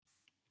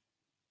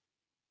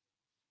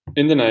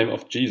In the name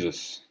of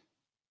Jesus.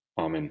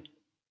 Amen.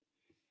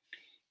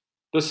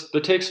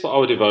 The text for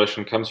our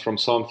devotion comes from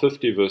Psalm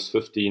 50, verse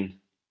 15.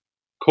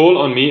 Call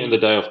on me in the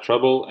day of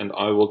trouble, and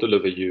I will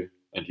deliver you,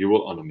 and you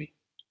will honor me.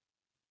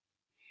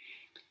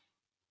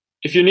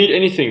 If you need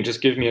anything,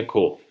 just give me a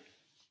call.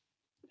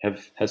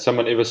 Has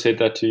someone ever said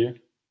that to you?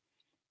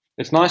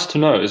 It's nice to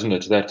know, isn't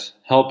it, that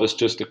help is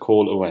just a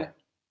call away.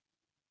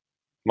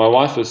 My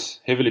wife is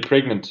heavily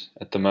pregnant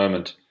at the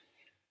moment,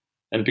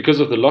 and because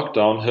of the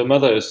lockdown, her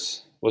mother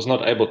was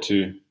not able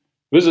to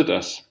visit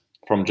us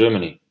from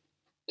Germany,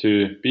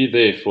 to be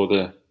there for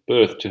the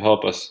birth to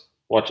help us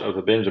watch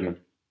over Benjamin,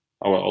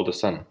 our older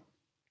son.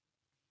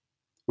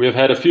 We have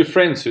had a few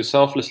friends who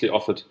selflessly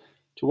offered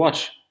to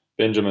watch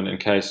Benjamin in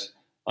case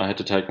I had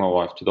to take my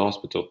wife to the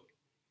hospital.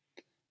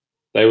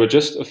 They were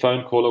just a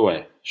phone call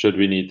away, should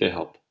we need their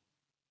help.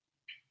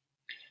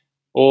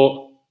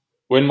 Or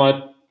when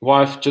my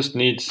wife just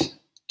needs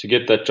to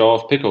get that jar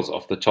of pickles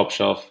off the top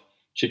shelf,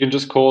 she can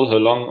just call her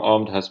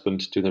long-armed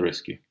husband to the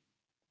rescue.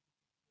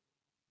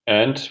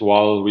 And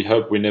while we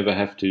hope we never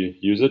have to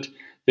use it,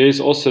 there is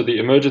also the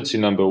emergency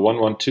number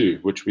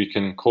 112, which we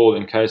can call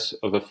in case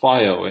of a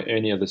fire or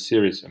any other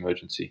serious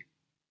emergency.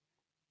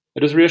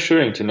 It is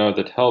reassuring to know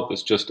that help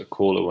is just a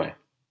call away.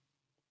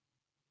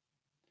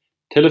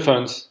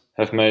 Telephones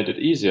have made it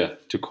easier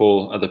to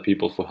call other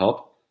people for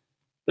help,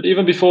 but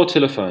even before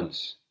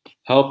telephones,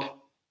 help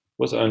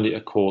was only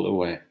a call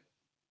away.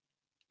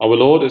 Our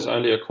Lord is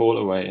only a call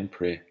away in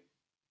prayer.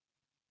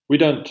 We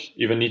don't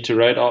even need to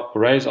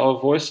raise our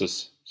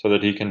voices so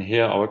that He can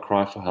hear our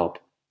cry for help.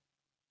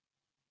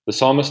 The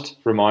psalmist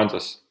reminds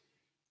us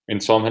in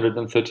Psalm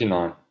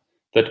 139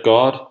 that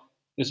God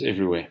is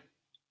everywhere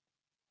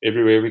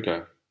we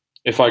go.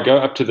 If I go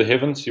up to the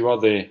heavens, you are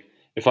there.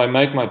 If I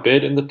make my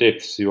bed in the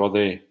depths, you are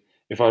there.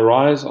 If I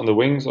rise on the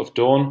wings of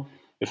dawn,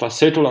 if I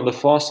settle on the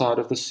far side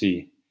of the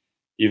sea,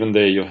 even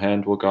there your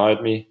hand will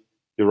guide me,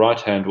 your right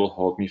hand will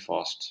hold me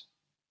fast.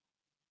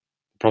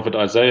 The prophet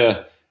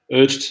Isaiah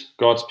urged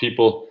God's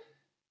people,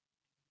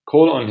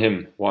 call on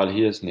Him while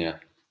He is near.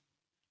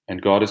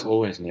 And God is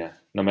always near,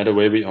 no matter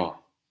where we are.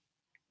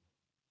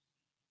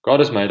 God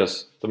has made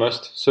us the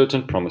most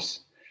certain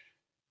promise.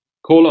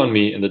 Call on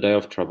me in the day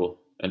of trouble,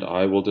 and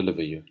I will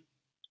deliver you.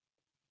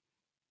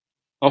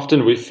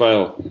 Often we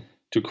fail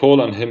to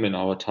call on Him in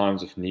our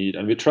times of need,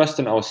 and we trust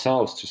in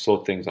ourselves to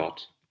sort things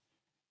out.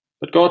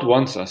 But God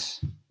wants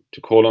us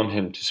to call on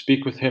Him, to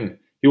speak with Him.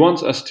 He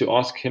wants us to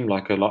ask Him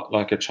like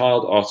a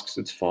child asks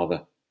its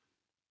father.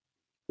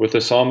 With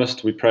the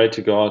psalmist, we pray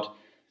to God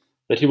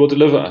that He will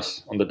deliver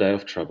us on the day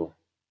of trouble.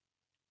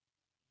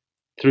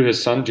 Through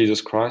His Son, Jesus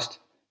Christ,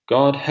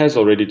 God has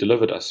already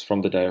delivered us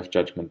from the day of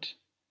judgment.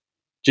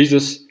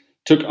 Jesus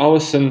took our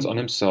sins on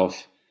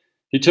Himself.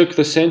 He took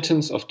the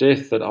sentence of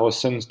death that our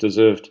sins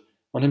deserved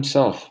on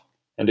Himself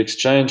and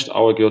exchanged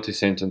our guilty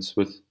sentence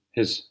with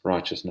His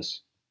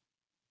righteousness.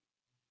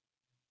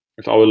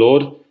 If our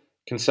Lord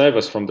can save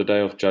us from the day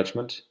of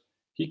judgment,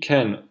 He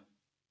can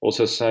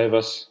also save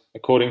us,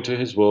 according to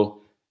His will,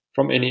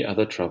 from any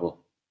other trouble.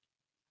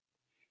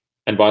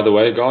 And by the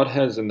way, God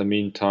has in the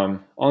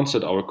meantime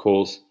answered our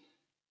calls,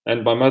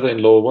 and my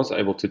mother-in-law was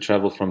able to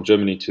travel from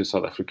Germany to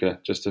South Africa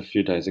just a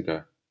few days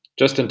ago,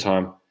 just in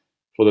time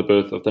for the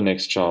birth of the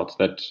next child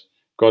that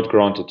God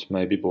granted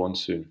may be born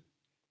soon.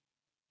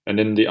 And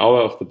in the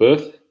hour of the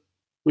birth,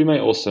 we may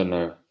also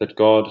know that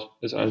God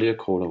is only a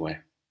call away.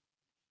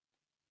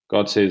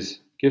 God says,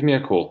 give me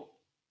a call.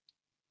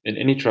 In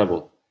any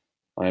trouble,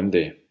 I am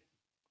there.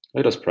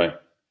 Let us pray.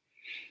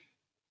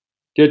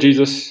 Dear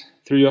Jesus,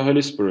 through your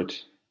Holy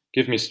Spirit,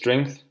 give me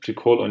strength to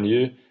call on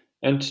you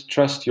and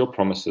trust your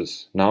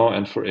promises now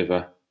and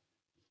forever.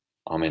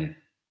 Amen.